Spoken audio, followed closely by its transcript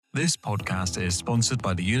This podcast is sponsored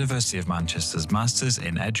by the University of Manchester's Masters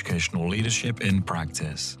in Educational Leadership in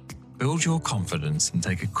Practice. Build your confidence and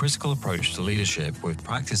take a critical approach to leadership with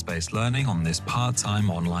practice-based learning on this part-time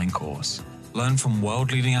online course. Learn from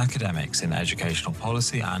world-leading academics in educational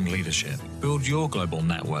policy and leadership. Build your global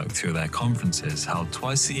network through their conferences held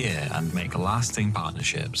twice a year and make lasting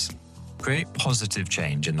partnerships. Create positive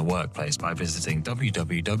change in the workplace by visiting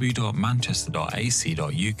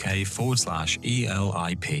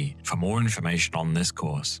www.manchester.ac.uk/ELIP for more information on this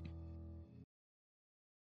course.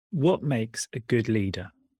 What makes a good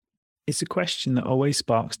leader? It's a question that always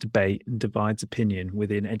sparks debate and divides opinion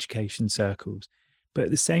within education circles, but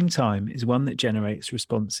at the same time is one that generates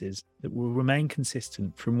responses that will remain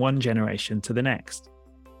consistent from one generation to the next.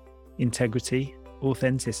 Integrity,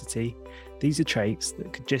 authenticity, these are traits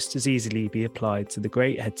that could just as easily be applied to the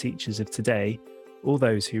great head teachers of today or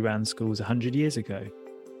those who ran schools 100 years ago.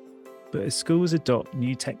 But as schools adopt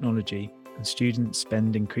new technology and students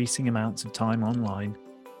spend increasing amounts of time online,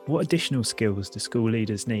 what additional skills do school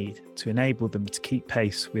leaders need to enable them to keep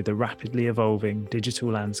pace with a rapidly evolving digital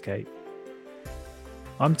landscape?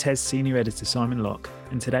 I'm TES Senior Editor Simon Locke,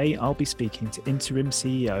 and today I'll be speaking to Interim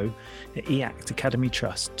CEO at EACT Academy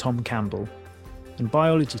Trust, Tom Campbell, and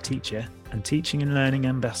biology teacher and teaching and learning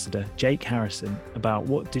ambassador Jake Harrison about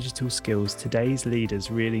what digital skills today's leaders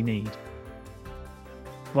really need.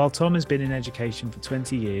 While Tom has been in education for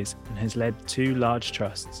 20 years and has led 2 large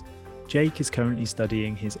trusts, Jake is currently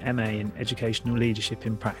studying his MA in Educational Leadership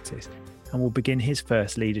in Practice and will begin his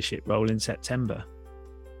first leadership role in September.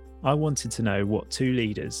 I wanted to know what 2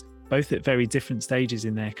 leaders, both at very different stages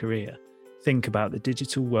in their career, think about the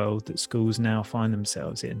digital world that schools now find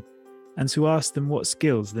themselves in, and to ask them what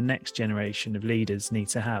skills the next generation of leaders need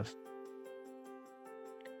to have.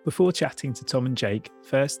 Before chatting to Tom and Jake,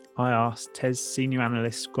 first I asked TES Senior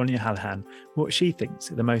Analyst Grania Hallahan what she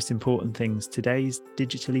thinks are the most important things today's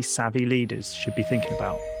digitally savvy leaders should be thinking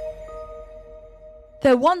about.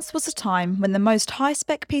 There once was a time when the most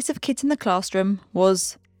high-spec piece of kit in the classroom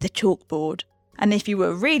was the chalkboard. And if you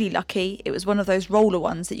were really lucky, it was one of those roller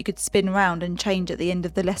ones that you could spin round and change at the end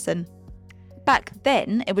of the lesson. Back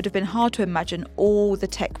then, it would have been hard to imagine all the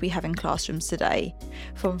tech we have in classrooms today.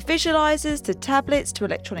 From visualisers to tablets to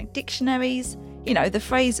electronic dictionaries. You know, the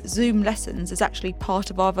phrase Zoom lessons is actually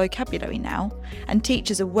part of our vocabulary now, and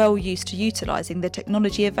teachers are well used to utilising the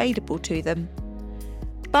technology available to them.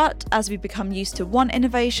 But as we become used to one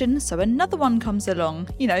innovation, so another one comes along.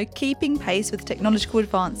 You know, keeping pace with technological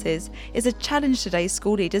advances is a challenge today's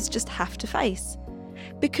school leaders just have to face.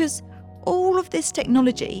 Because all of this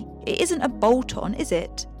technology, it isn't a bolt-on, is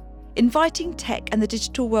it? Inviting tech and the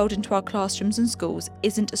digital world into our classrooms and schools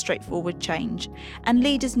isn't a straightforward change, and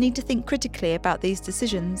leaders need to think critically about these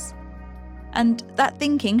decisions. And that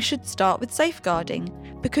thinking should start with safeguarding,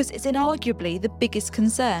 because it's inarguably the biggest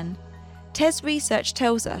concern. TES research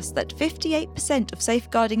tells us that 58% of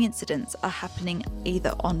safeguarding incidents are happening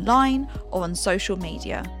either online or on social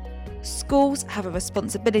media. Schools have a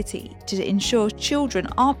responsibility to ensure children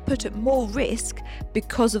aren't put at more risk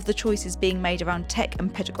because of the choices being made around tech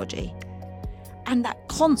and pedagogy. And that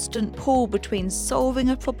constant pull between solving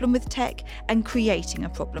a problem with tech and creating a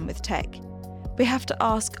problem with tech. We have to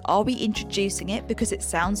ask, are we introducing it because it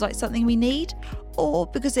sounds like something we need, or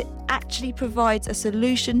because it actually provides a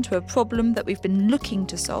solution to a problem that we've been looking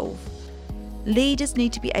to solve? Leaders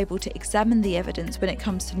need to be able to examine the evidence when it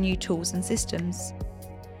comes to new tools and systems.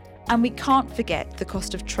 And we can't forget the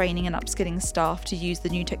cost of training and upskilling staff to use the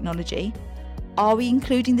new technology. Are we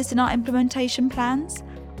including this in our implementation plans?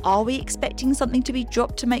 Are we expecting something to be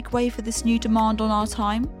dropped to make way for this new demand on our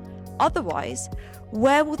time? Otherwise,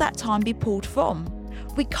 where will that time be pulled from?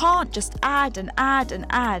 We can't just add and add and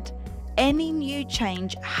add. Any new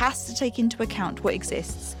change has to take into account what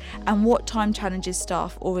exists and what time challenges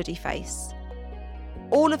staff already face.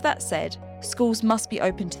 All of that said, schools must be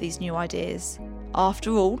open to these new ideas.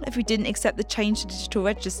 After all, if we didn't accept the change to digital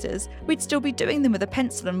registers, we'd still be doing them with a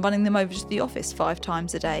pencil and running them over to the office 5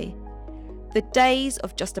 times a day. The days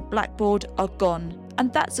of just a blackboard are gone,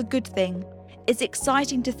 and that's a good thing. It's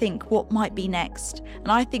exciting to think what might be next,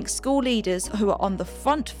 and I think school leaders who are on the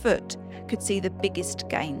front foot could see the biggest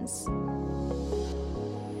gains.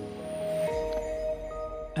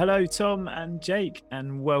 Hello, Tom and Jake,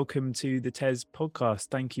 and welcome to the TES podcast.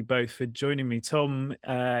 Thank you both for joining me. Tom,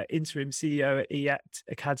 Interim CEO at EACT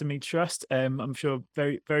Academy Trust. I'm sure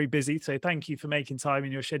very, very busy, so thank you for making time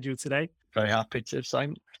in your schedule today. Very happy to,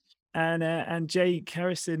 Simon. And Jake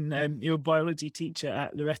Harrison, you're a biology teacher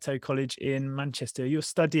at Loreto College in Manchester. You're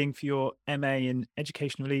studying for your MA in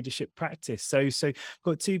Educational Leadership Practice. So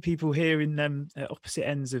got two people here in at opposite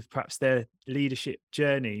ends of perhaps their leadership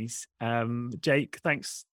journeys. Jake,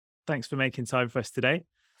 thanks for making time for us today.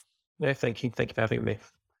 No, thank you for having me.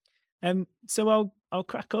 So I'll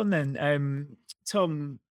crack on then.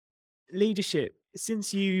 Tom, leadership.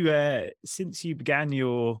 Since you began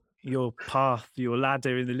your path, your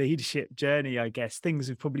ladder in the leadership journey, I guess things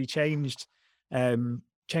have probably changed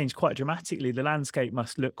quite dramatically. The landscape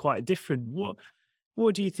must look quite different.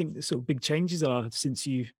 What do you think the sort of big changes are since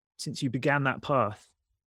you began that path?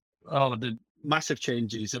 Oh, the massive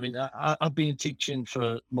changes. I mean, I've been teaching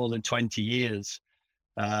for more than 20 years.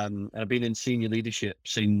 I've been in senior leadership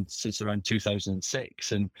since around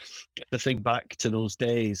 2006. And to think back to those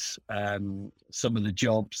days, some of the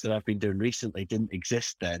jobs that I've been doing recently didn't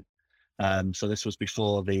exist then. So this was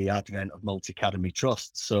before the advent of multi-academy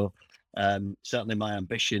trusts. So certainly my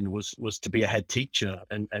ambition was to be a head teacher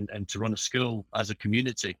and to run a school as a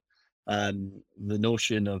community. The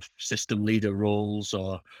notion of system leader roles,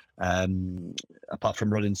 or apart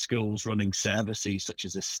from running schools, running services such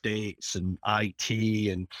as estates and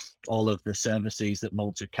IT and all of the services that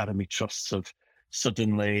multi-academy trusts have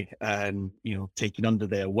suddenly taken under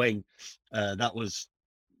their wing, that was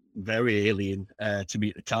very alien to me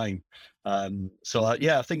at the time. I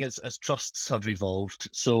think as trusts have evolved,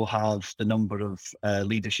 so have the number of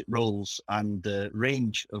leadership roles and the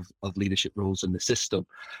range of leadership roles in the system.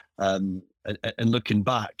 And looking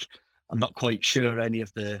back, I'm not quite sure any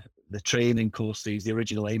of the training courses, the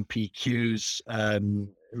original MPQs,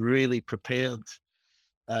 really prepared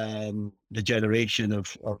the generation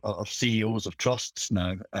of CEOs of trusts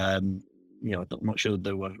now. I'm not sure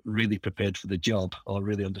they were really prepared for the job or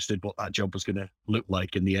really understood what that job was going to look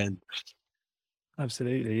like in the end.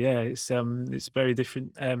 Absolutely, yeah. It's very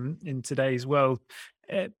different in today's world.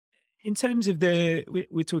 In terms of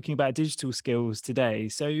we're talking about digital skills today.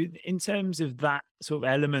 So in terms of that sort of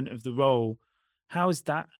element of the role, how has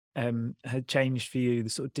that had changed for you? The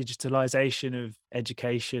sort of digitalization of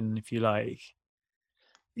education, if you like.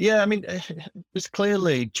 Yeah, I mean, there's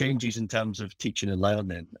clearly changes in terms of teaching and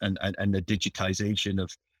learning and the digitization of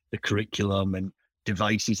the curriculum and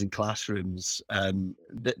devices in classrooms.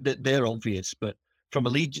 They're obvious, but from a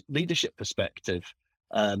leadership perspective,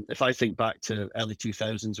 if I think back to early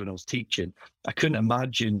 2000s when I was teaching, I couldn't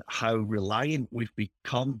imagine how reliant we've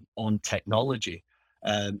become on technology.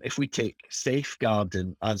 If we take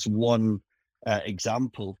safeguarding as one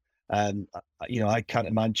example, I can't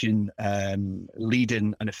imagine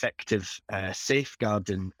leading an effective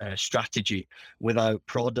safeguarding strategy without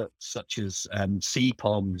products such as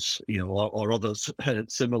CPOMs, or other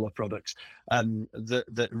similar products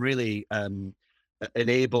that really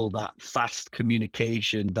enable that fast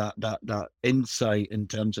communication, that insight in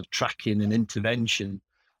terms of tracking and intervention,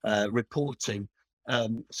 reporting.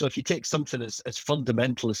 So if you take something as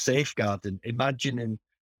fundamental as safeguarding, imagining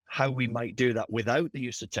how we might do that without the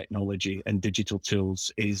use of technology and digital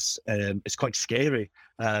tools is quite scary.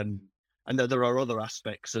 And there are other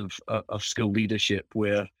aspects of school leadership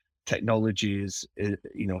where technology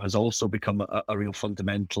has also become a real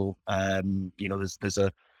fundamental. There's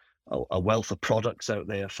a wealth of products out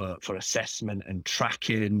there for assessment and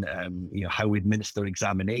tracking. How we administer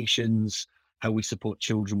examinations, how we support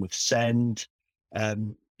children with SEND.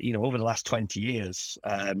 Over the last 20 years,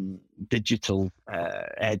 digital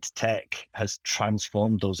ed tech has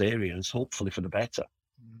transformed those areas, hopefully for the better.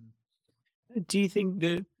 Do you think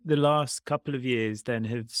that the last couple of years then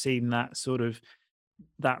have seen that sort of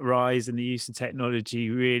that rise in the use of technology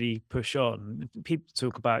really push on? People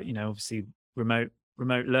talk about, obviously remote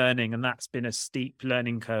learning, and that's been a steep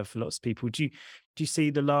learning curve for lots of people. Do you see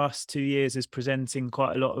the last 2 years as presenting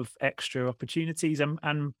quite a lot of extra opportunities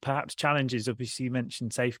and perhaps challenges? Obviously, you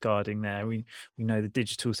mentioned safeguarding there. We know the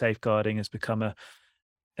digital safeguarding has become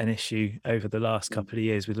an issue over the last couple of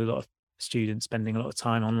years with a lot of students spending a lot of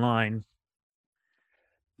time online.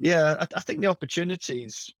 Yeah, I think the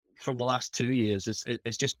opportunities from the last 2 years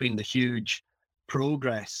it's just been the huge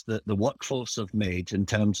progress that the workforce have made in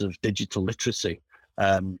terms of digital literacy.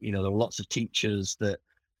 There were lots of teachers that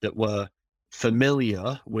were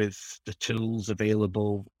familiar with the tools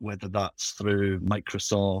available, whether that's through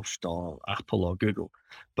Microsoft or Apple or Google.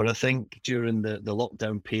 But I think during the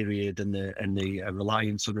lockdown period and the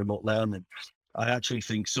reliance on remote learning, I actually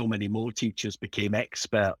think so many more teachers became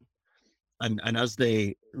expert. And as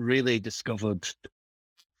they really discovered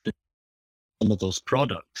some of those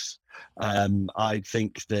products, I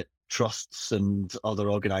think that trusts and other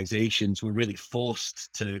organizations were really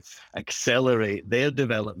forced to accelerate their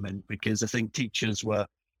development because I think teachers were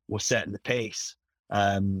setting the pace.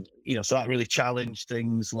 So that really challenged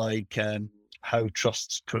things like how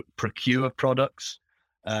trusts procure products.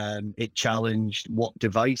 It challenged what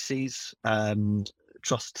devices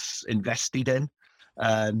trusts invested in.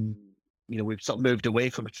 We've sort of moved away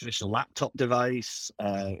from a traditional laptop device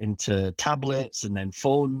into tablets and then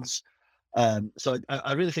phones. So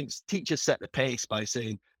I really think teachers set the pace by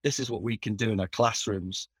saying, this is what we can do in our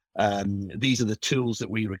classrooms. These are the tools that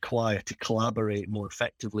we require to collaborate more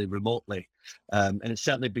effectively remotely. And it's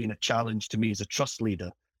certainly been a challenge to me as a trust leader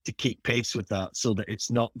to keep pace with that, so that it's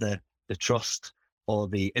not the trust or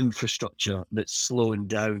the infrastructure that's slowing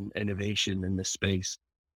down innovation in this space.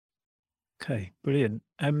 Okay, brilliant.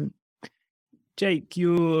 Jake,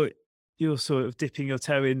 you're sort of dipping your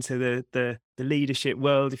toe into the leadership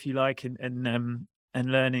world, if you like, and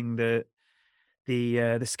learning the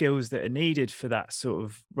skills that are needed for that sort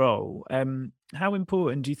of role. How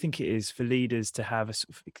important do you think it is for leaders to have a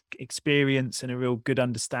sort of experience and a real good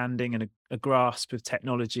understanding and a grasp of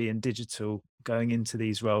technology and digital going into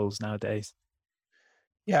these roles nowadays?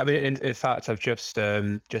 Yeah, I mean, in fact, I've just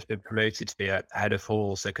been promoted to be a head of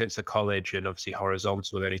hall. So it's a college and obviously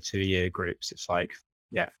horizontal with only 2-year groups. It's like,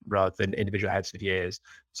 rather than individual heads of years.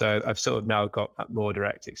 So I've sort of now got that more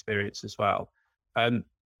direct experience as well.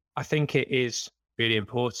 I think it is really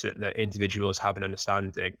important that individuals have an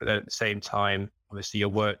understanding, but then at the same time, obviously you're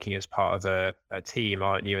working as part of a team,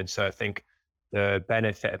 aren't you? And so I think the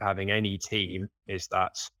benefit of having any team is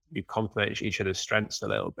that you complement each other's strengths a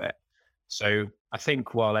little bit. So I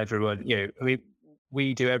think while everyone,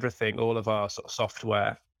 we do everything, all of our sort of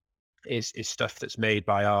software is stuff that's made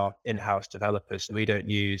by our in-house developers. So we don't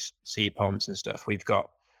use CPOMs and stuff. We've got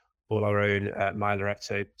all our own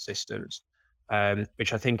Miloretto systems,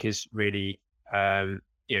 which I think is really,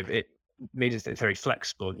 it means it's very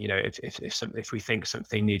flexible. If we think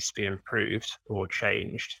something needs to be improved or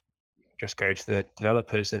changed, just go to the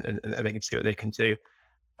developers and they can see what they can do.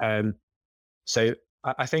 So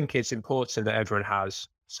I think it's important that everyone has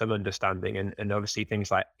some understanding, and obviously things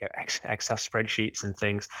like Excel spreadsheets and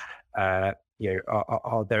things, are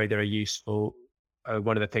very useful.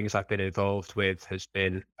 One of the things I've been involved with has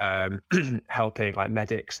been helping like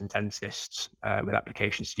medics and dentists with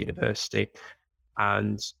applications to university,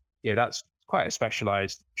 and that's quite a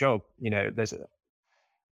specialised job. There's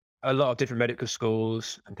a lot of different medical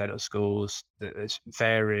schools and dental schools. There's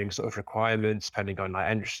varying sort of requirements depending on like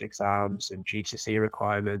entrance exams and GCSE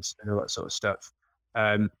requirements and all that sort of stuff.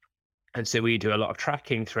 And so we do a lot of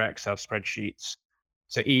tracking through Excel spreadsheets.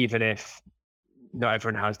 So even if not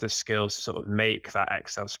everyone has the skills to sort of make that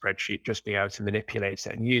Excel spreadsheet, just being able to manipulate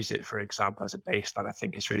it and use it, for example, as a baseline, I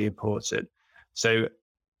think is really important. So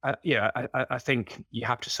I think you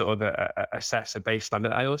have to sort of assess a baseline,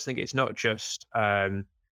 but I also think it's not just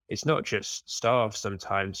staff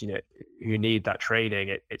sometimes, who need that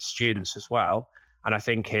training, it's students as well. And I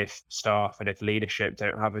think if staff and if leadership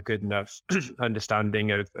don't have a good enough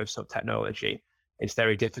understanding of sort of technology, it's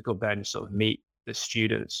very difficult then to sort of meet the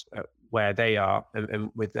students where they are and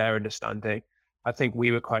with their understanding. I think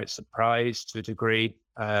we were quite surprised to a degree,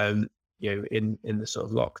 in the sort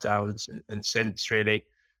of lockdowns and since really.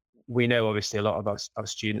 We know obviously a lot of our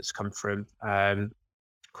students come from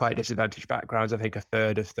quite disadvantaged backgrounds. I think a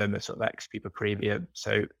third of them are sort of ex-Bupa Premium.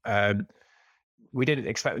 So we didn't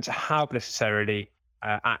expect them to have necessarily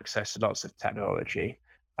access to lots of technology.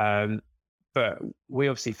 But we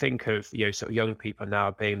obviously think of sort of young people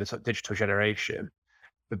now being the sort of digital generation.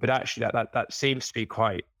 But actually that seems to be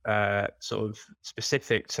quite sort of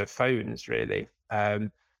specific to phones, really.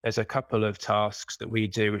 There's a couple of tasks that we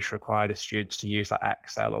do which require the students to use like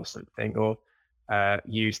Excel or something, or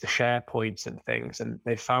use the SharePoint and things, and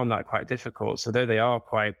they found that quite difficult. So though they are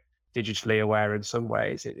quite digitally aware in some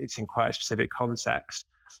ways, it's in quite a specific context.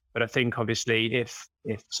 But I think obviously if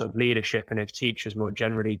sort of leadership and if teachers more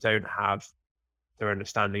generally don't have their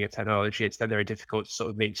understanding of technology, it's then very difficult to sort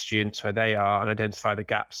of meet students where they are and identify the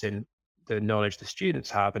gaps in the knowledge the students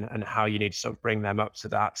have and how you need to sort of bring them up to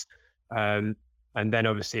that. And then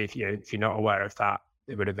obviously if you're not aware of that,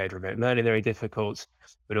 it would have made remote learning very difficult.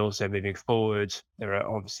 But also moving forward, there are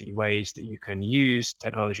obviously ways that you can use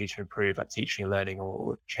technology to improve like teaching and learning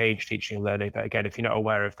or change teaching and learning. But again, if you're not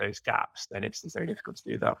aware of those gaps, then it's very difficult to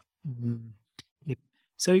do that. Mm-hmm.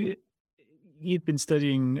 So you've been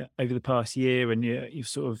studying over the past year and you've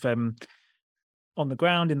sort of on the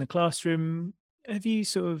ground in the classroom. Have you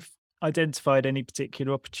sort of identified any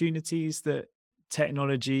particular opportunities that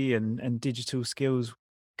technology and digital skills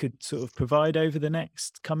could sort of provide over the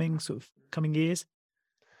next coming years?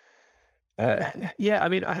 Yeah, I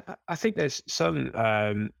mean, I think there's some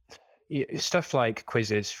stuff like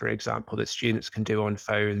quizzes, for example, that students can do on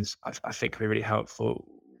phones. I think can be really helpful.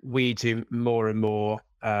 We do more and more,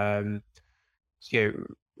 you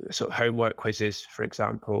sort of homework quizzes, for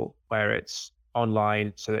example, where it's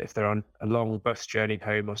online, so that if they're on a long bus journey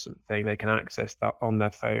home or something, they can access that on their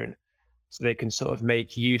phone, so they can sort of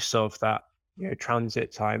make use of that,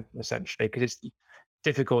 transit time essentially, because it's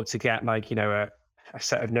difficult to get like a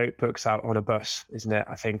set of notebooks out on a bus, isn't it?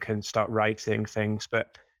 I think, and start writing things.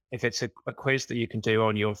 But if it's a quiz that you can do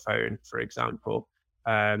on your phone, for example,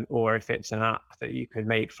 or if it's an app that you can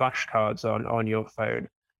make flashcards on your phone,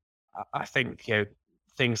 I think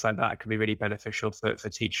things like that can be really beneficial for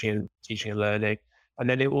teaching and learning. And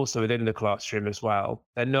then also within the classroom as well,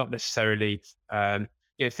 they're not necessarily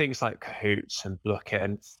things like Kahoots and Blooket,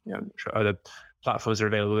 and I'm sure other platforms are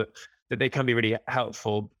available, that they can be really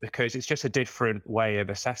helpful because it's just a different way of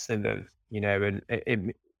assessing them. And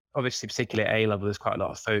it obviously, particularly at A level, there's quite a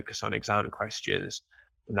lot of focus on exam questions,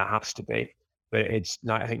 and that has to be. But it's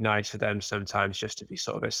I think nice for them sometimes just to be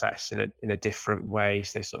sort of assessed in a different way,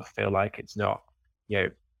 so they sort of feel like it's not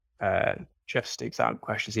just exam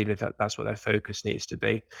questions, even if that's what their focus needs to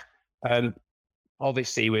be.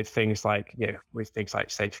 Obviously, with things like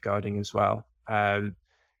safeguarding as well,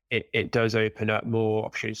 it does open up more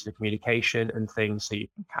opportunities for communication and things, so you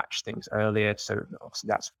can catch things earlier. So obviously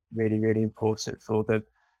that's really, really important for them.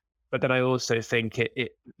 But then I also think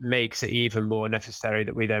it makes it even more necessary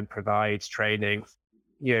that we then provide training,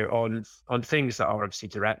 on things that are obviously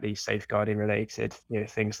directly safeguarding related,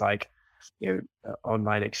 things like,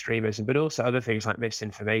 online extremism, but also other things like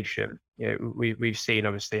misinformation. We've seen,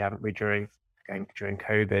 obviously, haven't we, during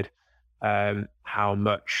COVID, how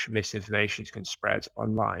much misinformation can spread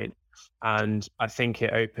online. And I think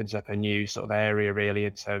it opens up a new sort of area really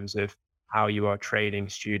in terms of how you are training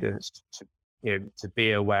students to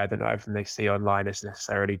be aware that not everything they see online is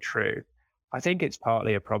necessarily true. I think it's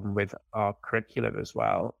partly a problem with our curriculum as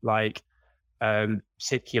well. Like,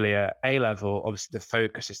 particularly at A level, obviously the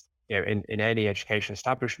focus is, in any education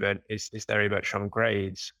establishment is very much on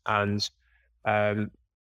grades, and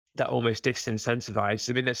that almost disincentivizes.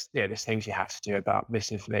 I mean, there's things you have to do about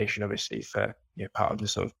misinformation, obviously, for part of the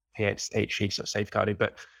sort of PHE sort of safeguarding,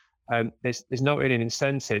 but there's not really an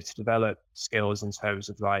incentive to develop skills in terms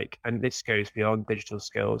of and this goes beyond digital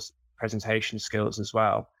skills, presentation skills as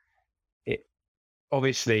well. It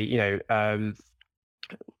obviously, at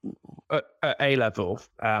A level,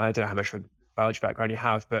 I don't know how much of a biology background you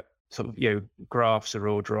have, but sort of, graphs are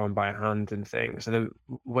all drawn by hand and things. And then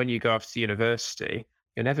when you go off to university,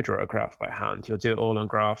 you'll never draw a graph by hand. You'll do it all on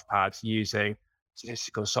graph pads using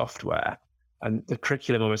statistical software. And the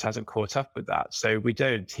curriculum almost hasn't caught up with that. So we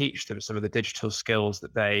don't teach them some of the digital skills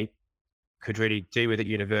that they could really do with at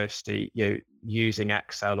university, using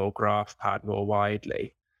Excel or GraphPad more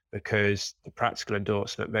widely, because the practical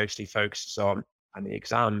endorsement mostly focuses on, and the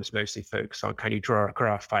exams mostly focus on, can you draw a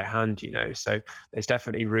graph by hand, So there's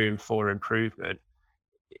definitely room for improvement.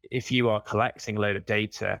 If you are collecting a load of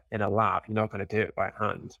data in a lab, you're not going to do it by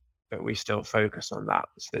hand, but we still focus on that.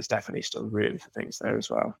 So there's definitely still room for things there as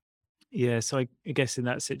well. Yeah, so I guess in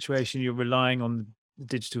that situation, you're relying on the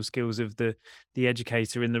digital skills of the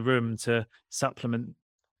educator in the room to supplement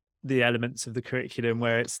the elements of the curriculum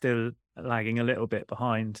where it's still lagging a little bit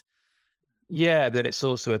behind. Yeah, but it's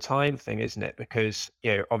also a time thing, isn't it? Because,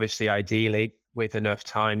 obviously, ideally, with enough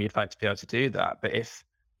time, you'd like to be able to do that. But if,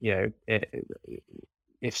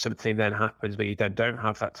 if something then happens where you then don't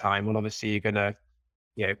have that time, well, obviously, you're going to,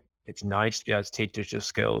 it's nice to be able to teach digital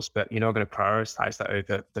skills, but you're not going to prioritize that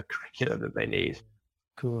over the curriculum that they need. Of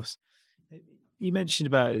course. You mentioned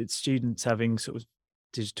about students having sort of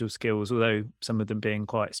digital skills, although some of them being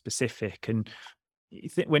quite specific. And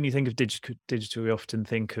when you think of digital, you often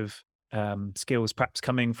think of skills perhaps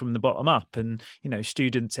coming from the bottom up, and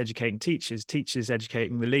students educating teachers, teachers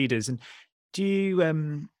educating the leaders. And do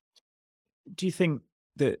you think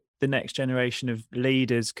that the next generation of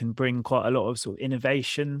leaders can bring quite a lot of sort of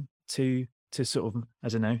innovation to sort of, I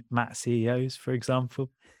don't know, Matt CEOs, for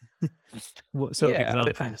example? What sort of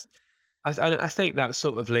examples? I think that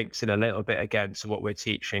sort of links in a little bit again to what we're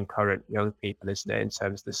teaching current young people, isn't it, in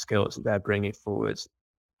terms of the skills that they're bringing forward.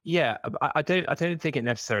 Yeah, I don't think it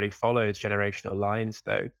necessarily follows generational lines,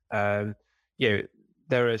 though.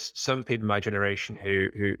 There are some people in my generation who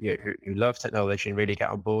love technology and really get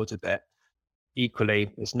on board with it.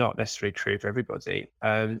 Equally, it's not necessarily true for everybody.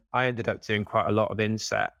 I ended up doing quite a lot of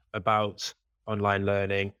inset about online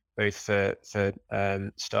learning, both for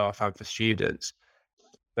staff and for students.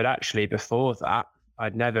 But actually, before that,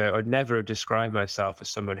 I'd never have described myself as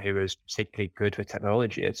someone who was particularly good with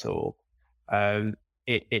technology at all.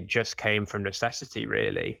 it just came from necessity,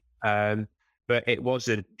 really. But it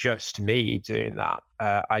wasn't just me doing that.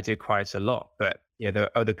 I did quite a lot, but there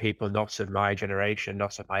are other people not of my generation,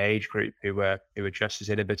 not of my age group, who were just as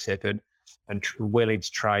innovative and willing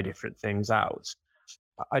to try different things out.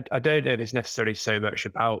 I don't know if it's necessarily so much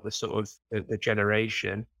about the sort of the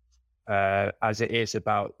generation as it is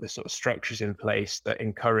about the sort of structures in place that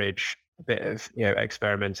encourage a bit of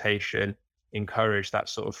experimentation, encourage that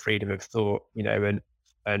sort of freedom of thought,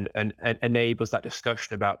 and enables that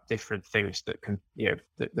discussion about different things that can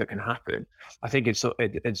that can happen. I think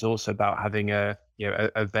it's also about having a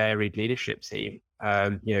varied leadership team.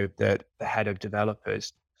 The head of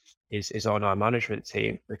developers is on our management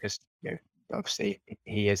team because obviously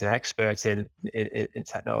he is an expert in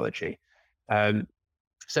technology.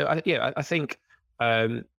 So I think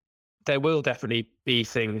there will definitely be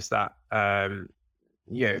things that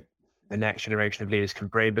the next generation of leaders can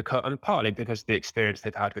bring, and partly because of the experience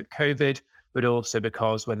they've had with COVID, but also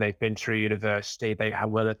because when they've been through university, they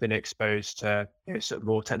will have been exposed to sort of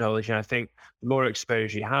more technology. And I think the more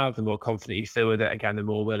exposure you have, the more confident you feel with it, again, the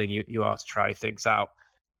more willing you are to try things out.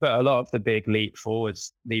 But a lot of the big leaps forward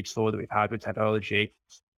that we've had with technology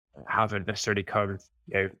haven't necessarily come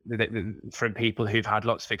from people who've had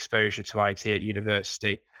lots of exposure to IT at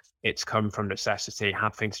university. It's come from necessity,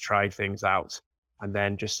 having to try things out, and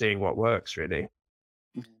then just seeing what works, really.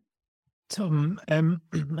 Tom,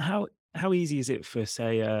 how easy is it for,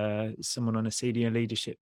 say, someone on a senior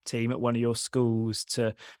leadership team at one of your schools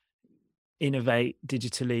to innovate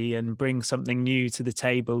digitally and bring something new to the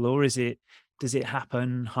table, or does it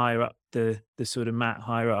happen higher up the sort of MAT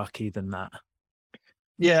hierarchy than that?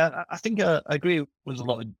 Yeah, I think I agree with a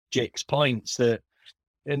lot of Jake's points that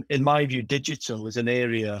in my view, digital is an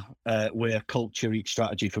area where culture eats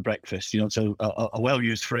strategy for breakfast. So a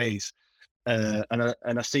well-used phrase, and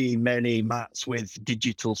I see many MATs with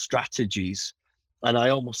digital strategies, and I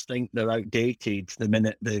almost think they're outdated the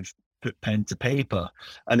minute they've put pen to paper,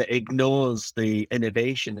 and it ignores the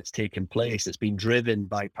innovation that's taken place. It's been driven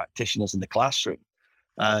by practitioners in the classroom.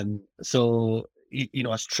 So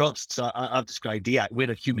as trusts, I've described DEAC,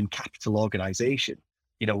 we're a human capital organization.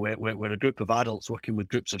 We're a group of adults working with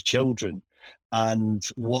groups of children, and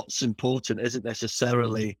what's important isn't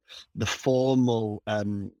necessarily the formal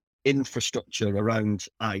infrastructure around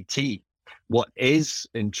IT. What is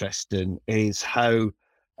interesting is how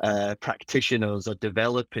practitioners are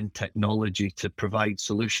developing technology to provide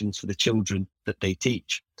solutions for the children that they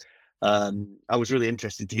teach. I was really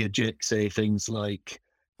interested to hear Jake say things like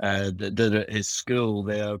that at his school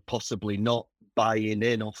they're possibly not buying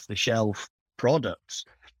in off-the-shelf products,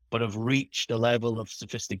 but have reached a level of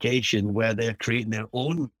sophistication where they're creating their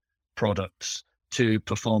own products to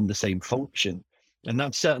perform the same function. And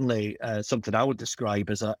that's certainly something I would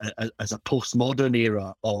describe as a postmodern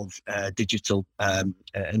era of digital and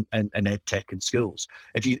ed tech in schools.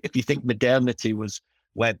 If you think modernity was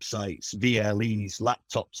websites, VLEs,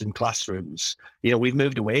 laptops in classrooms, we've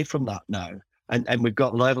moved away from that now, and we've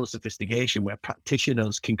got a level of sophistication where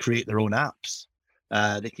practitioners can create their own apps.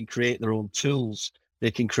 They can create their own tools.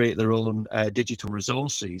 They can create their own digital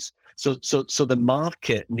resources. So the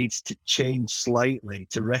market needs to change slightly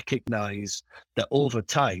to recognize that over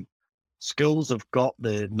time, schools have got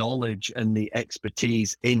the knowledge and the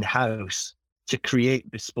expertise in-house to create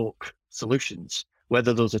bespoke solutions,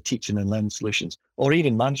 whether those are teaching and learning solutions or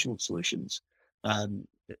even management solutions. One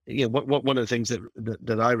of the things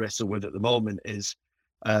that I wrestle with at the moment is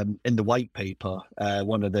in the white paper,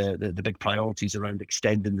 one of the big priorities around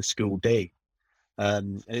extending the school day.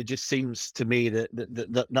 And it just seems to me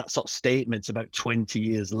that sort of statement's about 20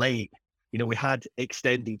 years late. We had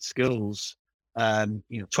extended schools, 20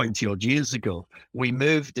 odd years ago. We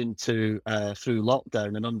moved into through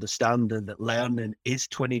lockdown and understanding that learning is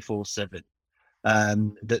 24/7.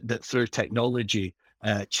 That through technology,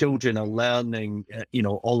 children are learning,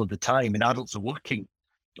 all of the time, and adults are working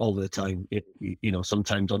all the time,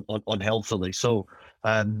 sometimes unhealthily. So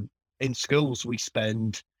in schools, we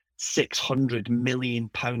spend £600 million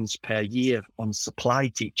per year on supply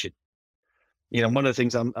teaching. One of the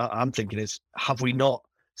things I'm thinking is, have we not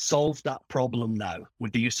solved that problem now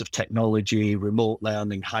with the use of technology, remote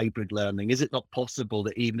learning, hybrid learning? Is it not possible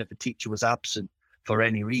that even if a teacher was absent for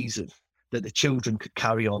any reason, that the children could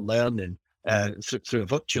carry on learning through a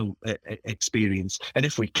virtual experience? And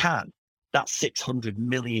if we can, that's £600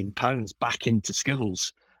 million back into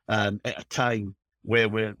schools at a time where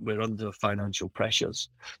we're under financial pressures.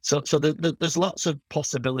 So there's lots of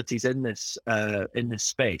possibilities in this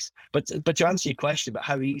space. But to answer your question about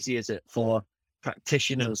how easy is it for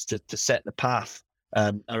practitioners to set the path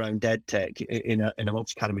around EdTech in a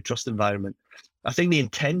multi-academy trust environment. I think the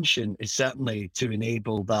intention is certainly to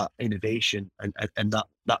enable that innovation and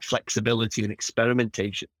that flexibility and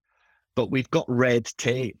experimentation. But we've got red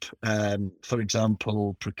tape. For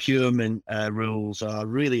example, procurement rules are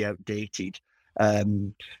really outdated.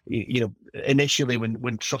 Initially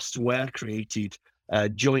when trusts were created,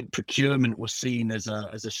 joint procurement was seen as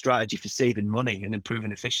a strategy for saving money and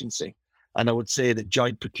improving efficiency. And I would say that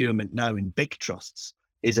joint procurement now in big trusts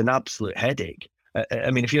is an absolute headache.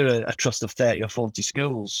 I mean, if you're a trust of 30 or 40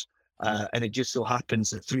 schools, and it just so happens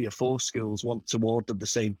that 3 or 4 schools want to order the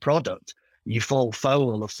same product, you fall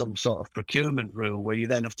foul of some sort of procurement rule where you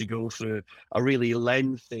then have to go through a really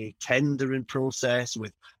lengthy tendering process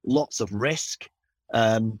with lots of risk.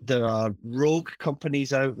 There are rogue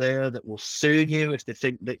companies out there that will sue you if they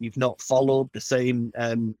think that you've not followed the same,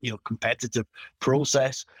 competitive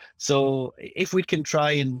process. So if we can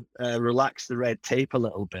try and relax the red tape a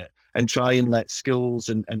little bit and try and let schools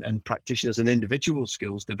and practitioners and individual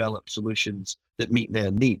schools develop solutions that meet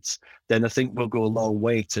their needs, then I think we'll go a long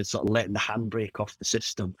way to sort of letting the handbrake off the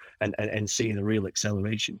system and seeing a real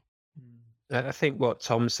acceleration. I think what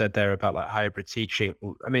Tom said there about like hybrid teaching,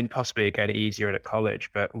 I mean, possibly again easier at a college,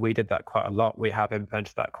 but we did that quite a lot. We have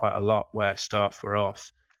implemented that quite a lot where staff were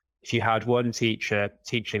off. If you had one teacher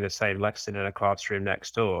teaching the same lesson in a classroom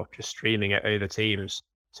next door, just streaming it over Teams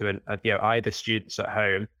to either students at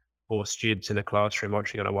home or students in the classroom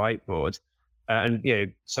watching on a whiteboard.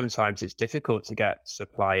 And sometimes it's difficult to get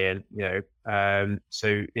supply in.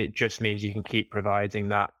 So it just means you can keep providing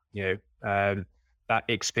that that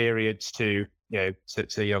experience to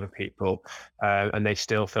young people, and they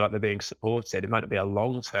still feel like they're being supported. It might not be a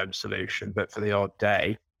long-term solution, but for the odd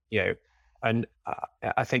day, and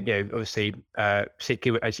I think obviously,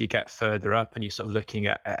 particularly as you get further up and you're sort of looking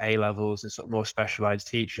at A levels and sort of more specialized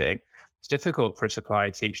teaching, it's difficult for a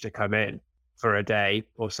supply teacher to come in for a day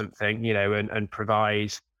or something, and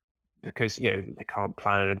provide, because they can't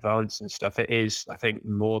plan in advance and stuff. It is, I think,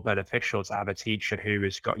 more beneficial to have a teacher who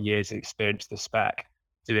has got years of experience to the spec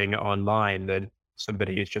doing it online than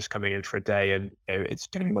somebody who's just coming in for a day, and it's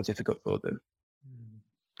going to be more difficult for them.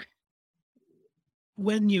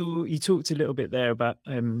 When you talked a little bit there about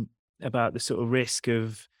the sort of risk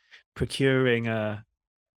of procuring a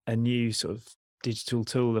new sort of digital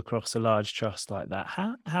tool across a large trust like that,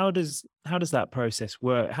 how does that process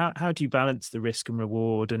work? How do you balance the risk and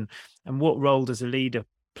reward, and what role does a leader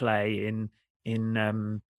play in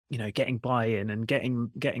getting buy-in and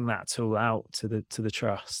getting that tool out to the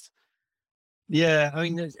trust? Yeah, I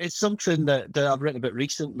mean, it's something that I've written about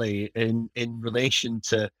recently in relation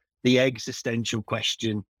to the existential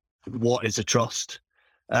question: what is a trust?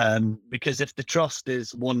 Because if the trust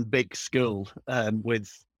is one big school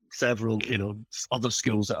with several, other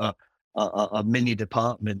schools that are mini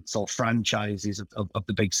departments or franchises of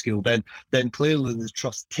the big school, then clearly the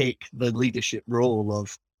trust take the leadership role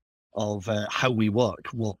of how we work,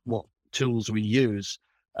 what tools we use,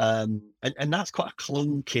 and that's quite a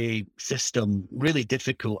clunky system. Really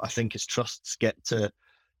difficult, I think, as trusts get to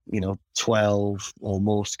 12 or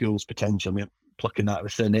more schools potentially. I'm plucking that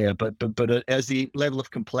with thin air, but as the level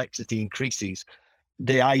of complexity increases,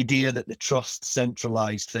 the idea that the trust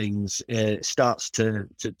centralized things starts to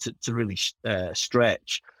really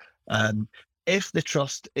stretch. If the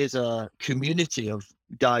trust is a community of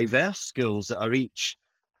diverse schools that are each,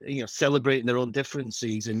 celebrating their own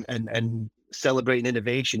differences and celebrating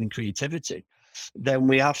innovation and creativity, then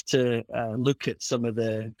we have to look at some of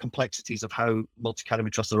the complexities of how multi-academy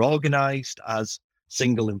trusts are organized as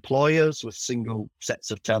single employers with single sets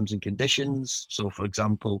of terms and conditions. So, for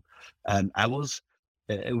example, ours.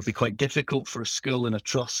 It would be quite difficult for a school and a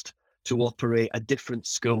trust to operate a different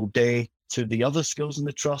school day to the other schools in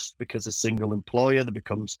the trust, because a single employer, there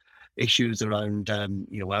becomes issues around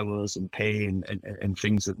hours and pay and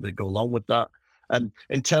things that go along with that.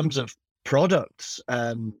 In terms of products,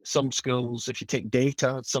 some schools, if you take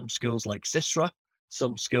data, some schools like CISRA,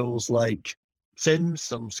 some schools like SIMS,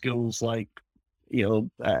 some schools like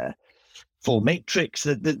Formatrix.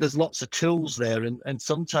 There's lots of tools there, and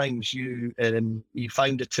sometimes you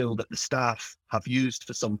find a tool that the staff have used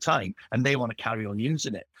for some time and they want to carry on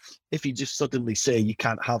using it. If you just suddenly say you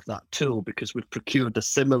can't have that tool because we've procured a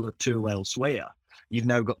similar tool elsewhere, you've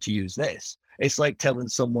now got to use this. It's like telling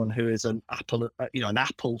someone who is an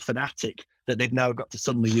Apple fanatic that they've now got to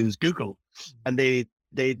suddenly use Google, and they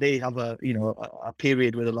have a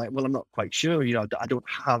period where they're like, well, I'm not quite sure, I don't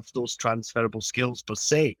have those transferable skills per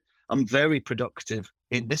se. I'm very productive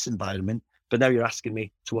in this environment, But now you're asking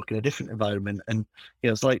me to work in a different environment, and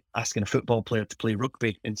it's like asking a football player to play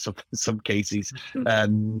rugby in some cases.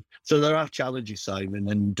 So there are challenges,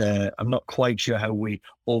 Simon, and I'm not quite sure how we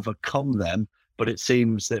overcome them. But it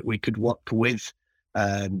seems that we could work with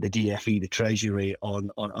the DFE, the Treasury, on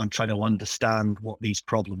trying to understand what these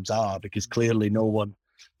problems are, because clearly no one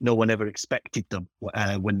ever expected them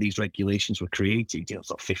when these regulations were created,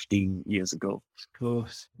 sort of 15 years ago. Of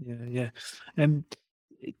course, yeah.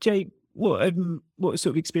 Jake, what sort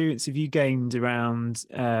of experience have you gained around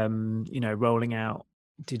rolling out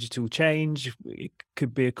digital change? It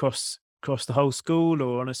could be across the whole school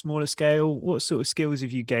or on a smaller scale. What sort of skills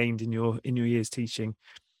have you gained in your years teaching?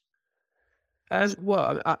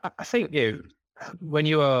 Well, I think when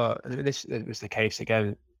you are, this was the case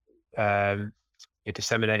again, you're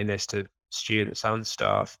disseminating this to students and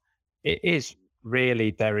staff. It is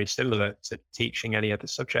really very similar to teaching any other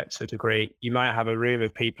subject to a degree. You might have a room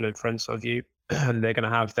of people in front of you, and they're going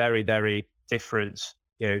to have very, very different,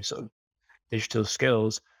 sort of digital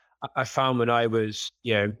skills. I found when I was,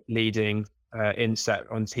 leading inset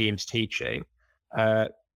on Teams teaching, for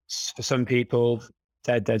some people,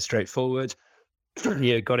 dead straightforward.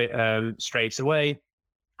 Got it straight away.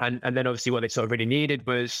 And then obviously what they sort of really needed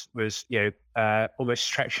was almost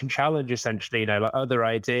stretch and challenge, essentially, like other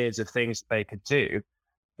ideas of things that they could do.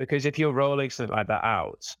 Because if you're rolling something like that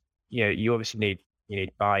out, you obviously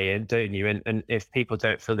need buy-in, don't you? And if people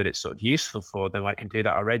don't feel that it's sort of useful for them, I can do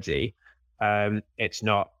that already. It's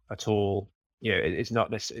not at all, it's not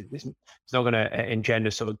going to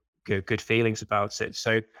engender sort of good feelings about it.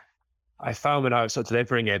 So I found when I was sort of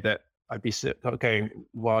delivering it that I'd be going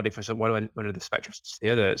wildly from one of the spectrums to the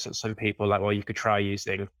other. So some people like, well, you could try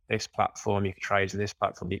using this platform, you could try using this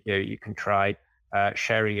platform, you can try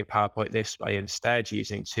sharing your PowerPoint this way instead,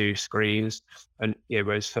 using 2 screens. And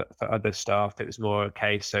whereas for other staff, it was more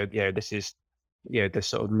okay. So this is the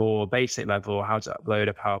sort of more basic level, how to upload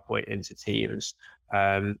a PowerPoint into Teams,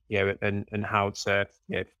 and how to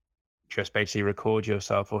just basically record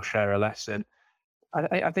yourself or share a lesson.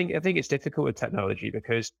 I think it's difficult with technology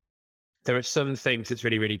because there are some things it's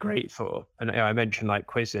really, really great for. And I mentioned like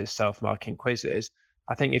quizzes, self-marking quizzes.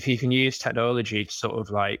 I think if you can use technology to sort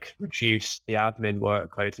of like reduce the admin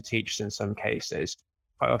workload for teachers in some cases,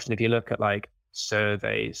 quite often if you look at like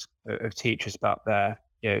surveys of teachers about their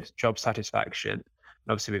job satisfaction, and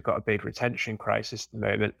obviously we've got a big retention crisis at the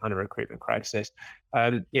moment and a recruitment crisis,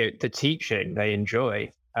 the teaching they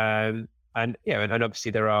enjoy. And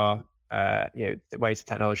obviously there are the ways that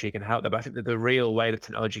technology can help them. But I think that the real way that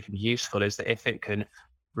technology can be useful is that if it can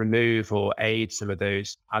remove or aid some of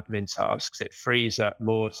those admin tasks, it frees up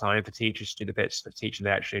more time for teachers to do the bits of teaching they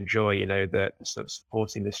actually enjoy, the sort of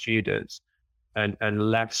supporting the students, and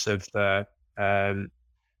less of the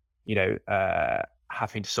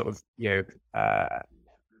having to sort of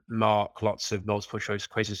mark lots of multiple choice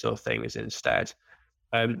quizzes or things instead.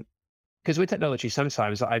 Because with technology,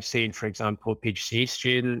 sometimes I've seen, for example, PGCE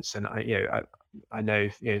students, and I know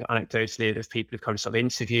anecdotally of people who've come to sort of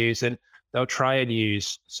interviews, and they'll try and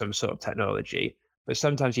use some sort of technology, but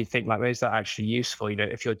sometimes you think like, is that actually useful?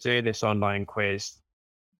 If you're doing this online quiz,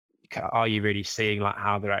 are you really seeing like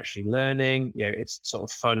how they're actually learning? It's sort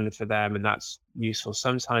of fun for them, and that's useful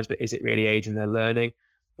sometimes, but is it really aiding their learning?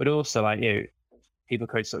 But also like people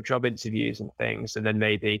go to sort of job interviews and things, and then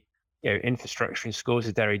maybe infrastructure in schools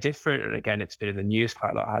is very different. And again, it's been in the news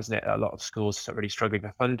quite a lot, hasn't it? A lot of schools are really struggling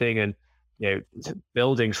for funding, and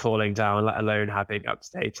buildings falling down, let alone having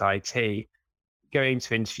up-to-date IT. Going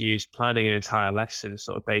to interviews, planning an entire lesson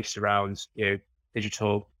sort of based around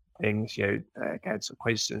digital things, again, some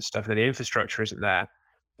quizzes and stuff, and the infrastructure isn't there,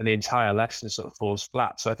 and the entire lesson sort of falls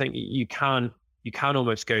flat. So I think you can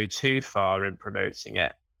almost go too far in promoting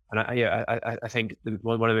it. And I think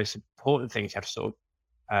one of the most important things you have to sort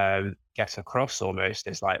of get across almost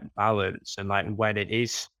is like balance, and like when it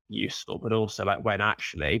is useful, but also like when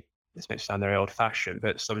actually, this makes it sound very old fashioned,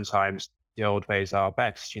 but sometimes the old ways are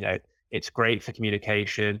best. It's great for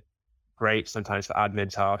communication, great sometimes for admin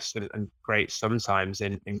tasks, and great sometimes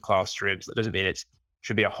in classrooms. That doesn't mean it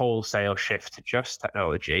should be a wholesale shift to just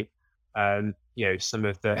technology. Some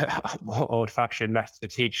of the more old fashioned methods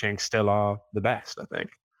of teaching still are the best, I think.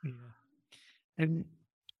 Yeah. And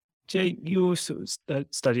Jake, you're sort of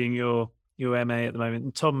studying your MA at the moment,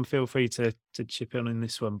 and Tom, feel free to chip in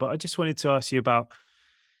this one. But I just wanted to ask you about,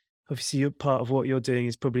 obviously, you're part of what you're doing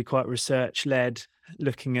is probably quite research led,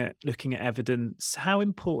 looking at evidence. How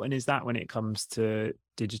important is that when it comes to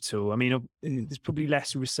digital? I mean, there's probably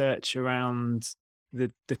less research around the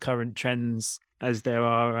current trends as there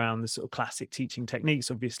are around the sort of classic teaching techniques,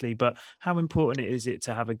 obviously. But how important is it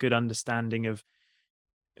to have a good understanding of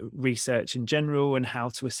research in general and how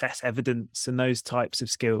to assess evidence and those types of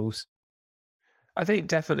skills? I think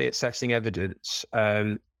definitely assessing evidence.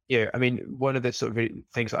 I mean, one of the sort of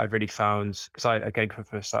things that I've really found, because I again come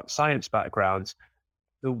from a science background,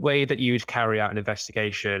 the way that you'd carry out an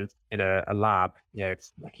investigation in a lab,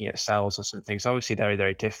 looking at cells or something, is obviously very,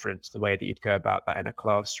 very different to the way that you'd go about that in a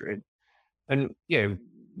classroom. And,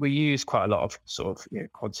 we use quite a lot of sort of,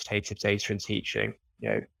 quantitative data in teaching,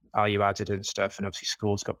 value added and stuff. And obviously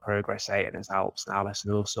schools got Progress 8 and there's ALPS and ALICE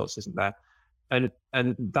and all sorts, isn't there? And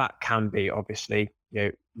that can be obviously,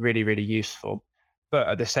 really, really useful. But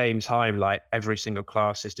at the same time, like every single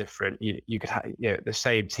class is different. You could have, the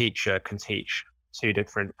same teacher can teach 2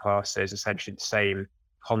 different classes, essentially the same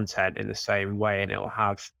content in the same way, and it'll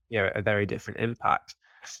have, a very different impact.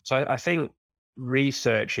 So I think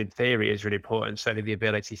research in theory is really important, certainly the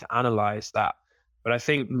ability to analyze that. But I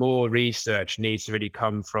think more research needs to really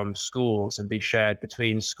come from schools and be shared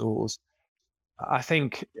between schools. I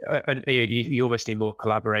think you almost need more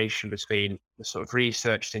collaboration between the sort of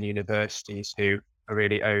researchers in universities who are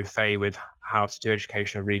really au fait with how to do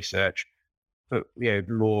educational research, but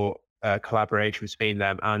more collaboration between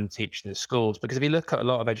them and teaching in schools. Because if you look at a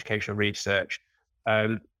lot of educational research,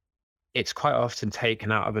 it's quite often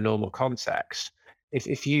taken out of a normal context.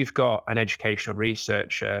 If you've got an educational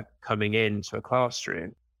researcher coming into a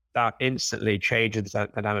classroom, that instantly changes the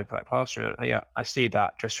dynamic of that classroom. And I see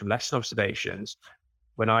that just from lesson observations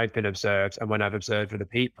when I've been observed and when I've observed other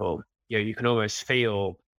people. You can almost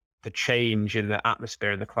feel the change in the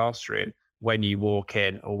atmosphere in the classroom when you walk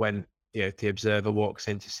in, or when the observer walks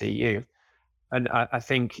in to see you. And I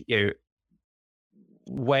think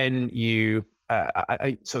when you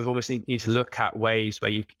I sort of almost need to look at ways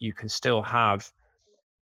where you can still have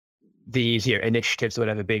these initiatives or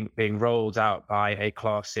whatever being rolled out by a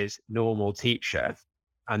class's normal teacher,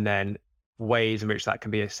 and then ways in which that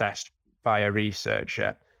can be assessed by a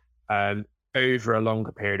researcher over a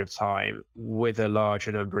longer period of time with a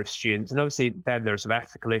larger number of students. And obviously then there are some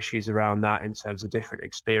ethical issues around that in terms of different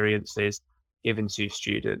experiences given to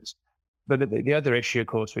students. But the other issue, of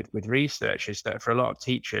course, with research is that for a lot of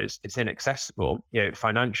teachers, it's inaccessible.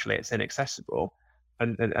 Financially, it's inaccessible.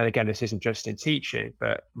 And again, this isn't just in teaching,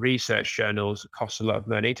 but research journals cost a lot of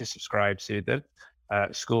money to subscribe to them.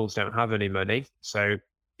 Schools don't have any money. So,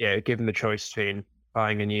 given the choice between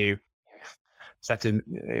buying a new set of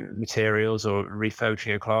materials or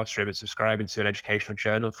refocusing a classroom and subscribing to an educational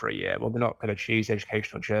journal for a year, well, they're not going to choose the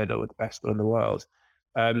educational journal with the best one in the world.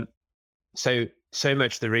 So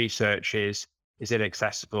much of the research is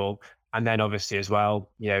inaccessible. And then obviously as well,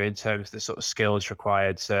 in terms of the sort of skills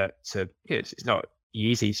required to it's not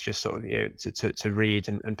easy to just sort of, to read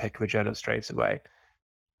and pick up a journal straight away.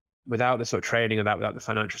 Without the sort of training of that, without the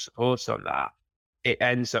financial support on that, it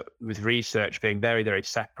ends up with research being very, very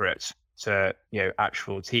separate to,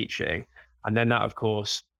 actual teaching. And then that, of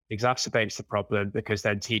course, exacerbates the problem, because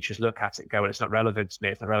then teachers look at it and go, well, it's not relevant to me,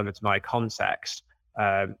 it's not relevant to my context.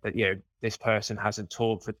 That, this person hasn't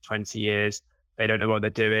taught for 20 years, they don't know what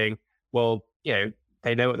they're doing. Well,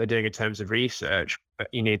 they know what they're doing in terms of research, but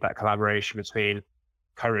you need that collaboration between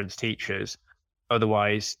current teachers.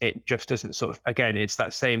 Otherwise, it just doesn't sort of, again, it's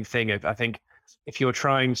that same thing of, I think, if you're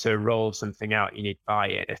trying to roll something out, you need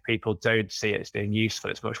buy-in. If people don't see it as being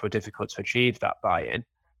useful, it's much more difficult to achieve that buy-in.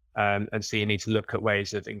 And so you need to look at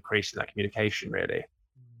ways of increasing that communication, really.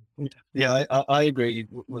 Yeah, I agree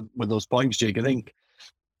with those points, Jake. I think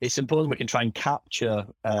it's important we can try and capture,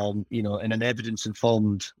 in an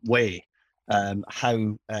evidence-informed way,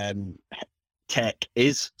 how tech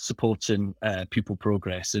is supporting pupil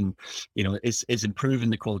progress and, is improving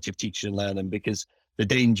the quality of teaching and learning, because the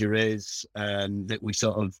danger is that we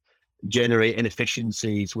sort of generate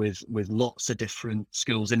inefficiencies with lots of different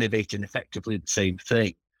schools innovating effectively the same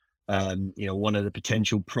thing. One of the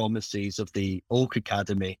potential promises of the Oak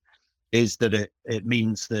Academy is that it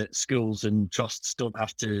means that schools and trusts don't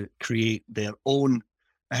have to create their own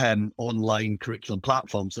online curriculum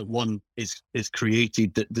platforms, that one is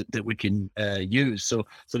created that we can use. So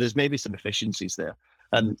there's maybe some efficiencies there.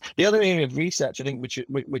 The other area of research, I think,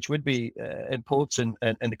 which would be important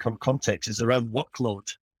in the current context, is around workload.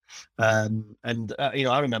 I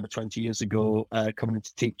remember 20 years ago coming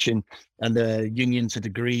into teaching, and the unions had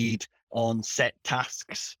agreed on set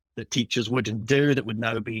tasks that teachers wouldn't do, that would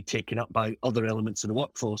now be taken up by other elements of the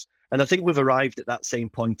workforce. And I think we've arrived at that same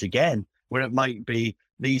point again, where it might be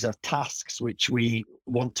these are tasks which we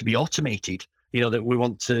want to be automated, that we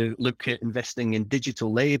want to look at investing in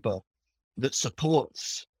digital labor that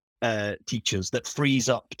supports teachers, that frees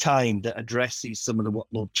up time, that addresses some of the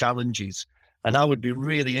workload challenges. And I would be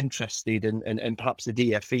really interested in perhaps the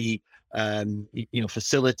DFE,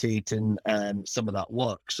 facilitating some of that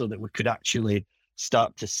work so that we could actually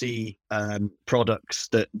start to see products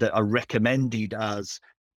that are recommended as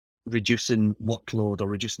reducing workload or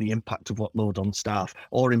reducing the impact of workload on staff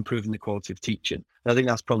or improving the quality of teaching. And I think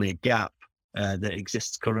that's probably a gap that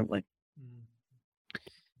exists currently.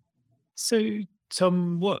 So,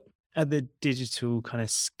 Tom, what are the digital kind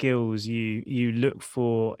of skills you look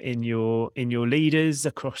for in your leaders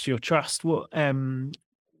across your trust? What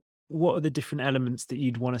are the different elements that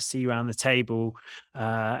you'd want to see around the table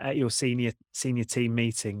at your senior team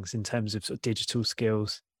meetings in terms of sort of digital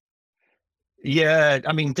skills? Yeah,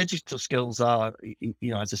 I mean, digital skills are,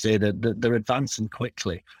 as I say, they're advancing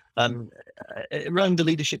quickly. Around the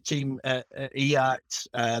leadership team at EACT,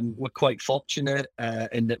 we're quite fortunate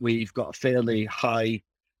in that we've got a fairly high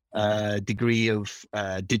degree of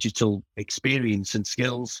digital experience and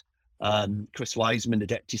skills. Chris Wiseman, the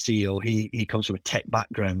deputy CEO, he comes from a tech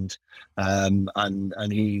background,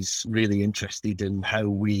 and he's really interested in how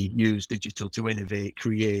we use digital to innovate,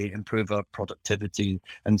 create, improve our productivity,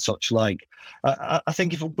 and such like. I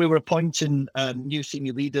think if we were appointing new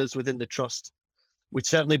senior leaders within the trust, we'd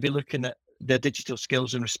certainly be looking at their digital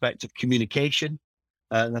skills in respect of communication,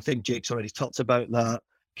 and I think Jake's already talked about that.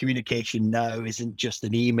 Communication now isn't just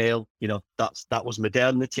an email. That was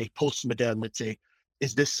modernity. Post-modernity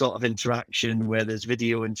is this sort of interaction where there's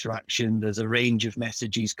video interaction, there's a range of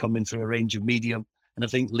messages coming through a range of medium. And I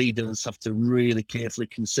think leaders have to really carefully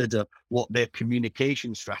consider what their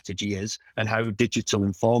communication strategy is and how digital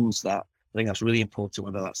informs that. I think that's really important,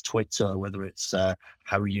 whether that's Twitter, whether it's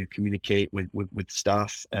how you communicate with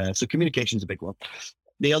staff. So communication is a big one.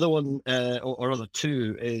 The other one, or other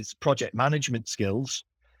two, is project management skills.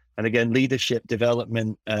 And again, leadership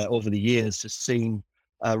development over the years has seen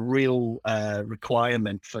a real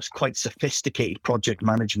requirement for quite sophisticated project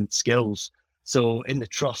management skills. So in the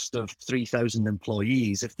trust of 3,000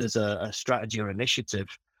 employees, if there's a strategy or initiative,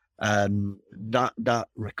 that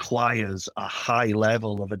requires a high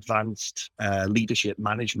level of advanced leadership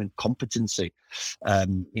management competency.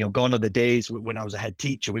 Gone are the days when I was a head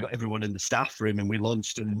teacher, we got everyone in the staff room and we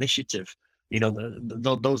launched an initiative.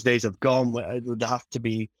 Those days have gone. There have to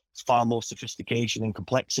be far more sophistication and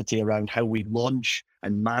complexity around how we launch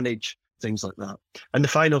and manage things like that. And the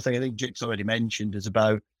final thing I think Jake's already mentioned is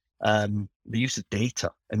about the use of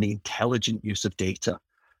data and the intelligent use of data.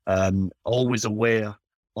 Always aware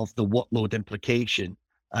of the workload implication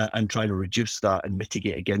and trying to reduce that and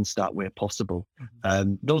mitigate against that where possible.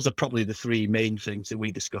 Those are probably the three main things that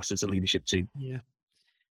we discuss as a leadership team. Yeah.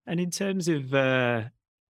 And in terms of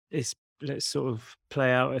let's sort of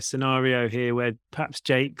play out a scenario here where perhaps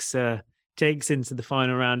Jake's into the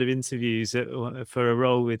final round of interviews for a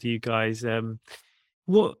role with you guys.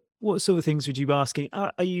 What sort of things would you be asking?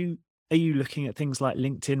 Are you looking at things like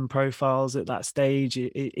LinkedIn profiles at that stage?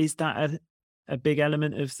 Is that a big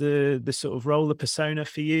element of the sort of role, the persona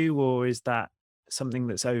for you, or is that something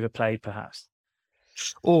that's overplayed perhaps?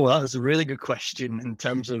 Oh, that is a really good question in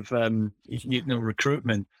terms of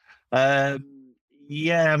recruitment.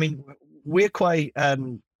 Yeah, I mean, we're quite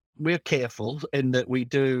we're careful in that we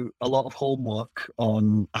do a lot of homework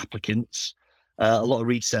on applicants, a lot of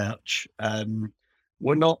research.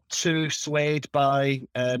 We're not too swayed by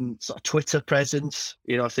sort of Twitter presence.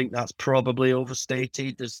 I think that's probably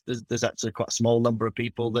overstated. There's actually quite a small number of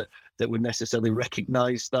people that would necessarily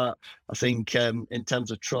recognise that. I think in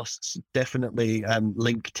terms of trusts, definitely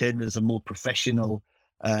LinkedIn is a more professional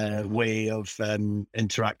way of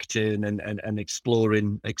interacting and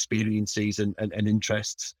exploring experiences and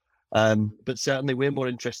interests. But certainly we're more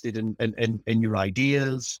interested in your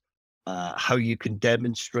ideas, how you can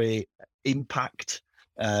demonstrate impact,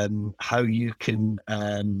 how you can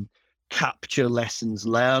capture lessons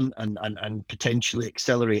learned and potentially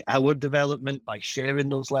accelerate our development by sharing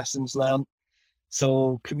those lessons learned.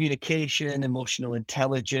 So communication, emotional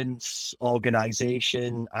intelligence,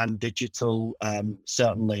 organization, and digital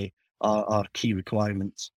certainly are key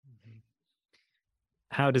requirements.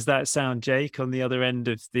 How does that sound, Jake, on the other end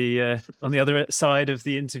of on the other side of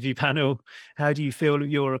the interview panel? How do you feel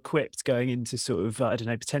you're equipped going into sort of,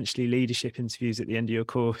 potentially leadership interviews at the end of your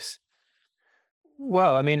course?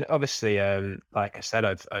 Well, I mean, obviously, like I said,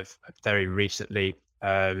 I've very recently,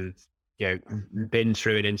 been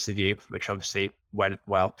through an interview, which obviously went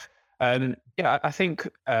well. I think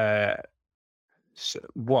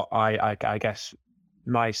what I guess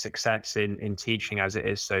my success in teaching as it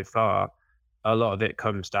is so far, a lot of it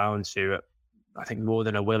comes down to, I think, more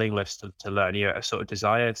than a willingness to learn, a sort of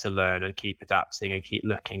desire to learn and keep adapting and keep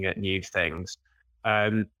looking at new things.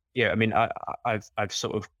 I mean, I've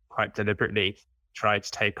sort of quite deliberately tried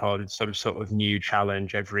to take on some sort of new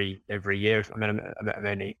challenge every year. I mean, I'm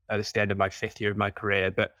only this is the end of my 5th year of my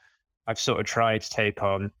career, but I've sort of tried to take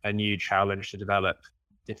on a new challenge to develop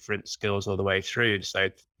different skills all the way through. So,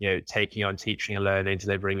 taking on teaching and learning,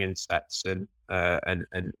 delivering in sets and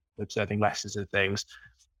observing lessons and things.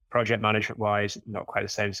 Project management wise, not quite the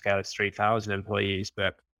same scale as 3,000 employees,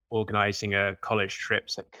 but organizing a college trip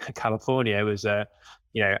to California was a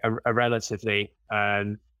relatively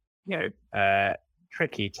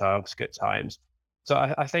tricky task at times.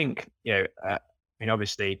 So I think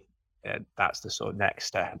obviously that's the sort of next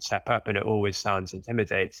step up, and it always sounds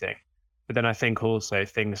intimidating. But then I think also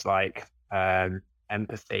things like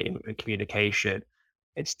empathy and communication,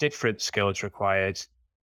 it's different skills required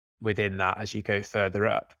within that as you go further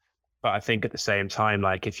up. But I think at the same time,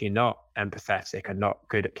 like if you're not empathetic and not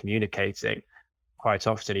good at communicating, quite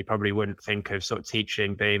often you probably wouldn't think of sort of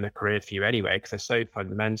teaching being a career for you anyway, because they're so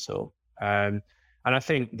fundamental. And I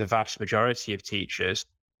think the vast majority of teachers,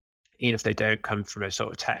 even if they don't come from a sort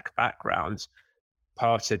of tech background,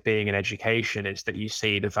 part of being in education is that you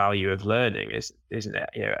see the value of learning, isn't it?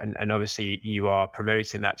 And obviously you are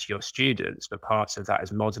promoting that to your students, but part of that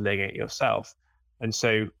is modeling it yourself. And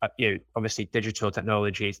so, obviously digital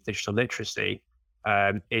technologies, digital literacy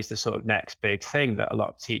is the sort of next big thing that a lot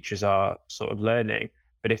of teachers are sort of learning.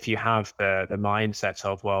 But if you have the mindset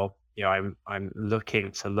of, well, I'm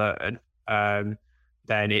looking to learn,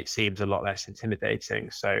 then it seems a lot less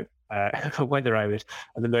intimidating. So whether I would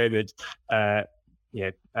at the moment, have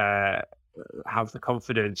the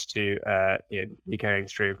confidence to be going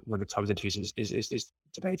through one of Tom's interviews is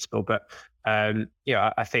debatable. But I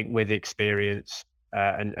think with experience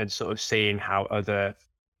and sort of seeing how other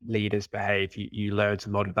leaders behave, you learn to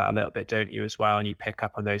model that a little bit, don't you, as well? And you pick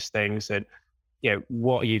up on those things and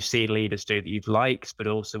what you've seen leaders do that you've liked, but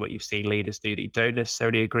also what you've seen leaders do that you don't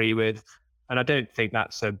necessarily agree with. And I don't think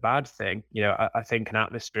that's a bad thing. I think an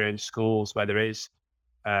atmosphere in schools where there is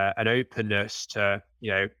an openness to,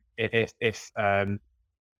 if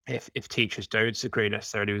teachers don't agree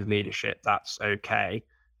necessarily with leadership, that's okay.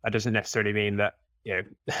 That doesn't necessarily mean that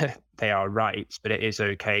they are right, but it is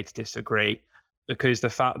okay to disagree, because the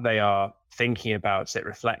fact they are thinking about it,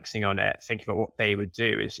 reflecting on it, thinking about what they would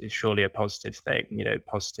do is surely a positive thing.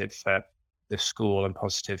 Positive for the school and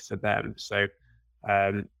positive for them. So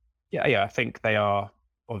I think they are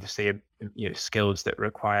obviously skills that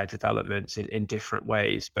require development in different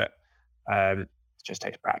ways, but it just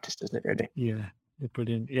takes practice, doesn't it, really? Yeah,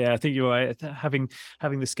 brilliant. Yeah, I think you're right. Having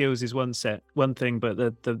the skills is one thing, but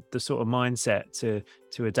the sort of mindset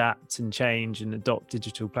to adapt and change and adopt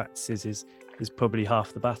digital practices is probably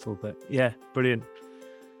half the battle. But yeah, brilliant.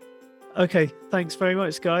 Okay, thanks very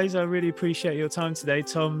much, guys. I really appreciate your time today.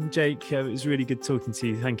 Tom, Jake, it was really good talking to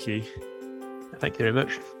you. Thank you. Thank you very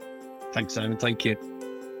much. Thanks, Simon. Thank you.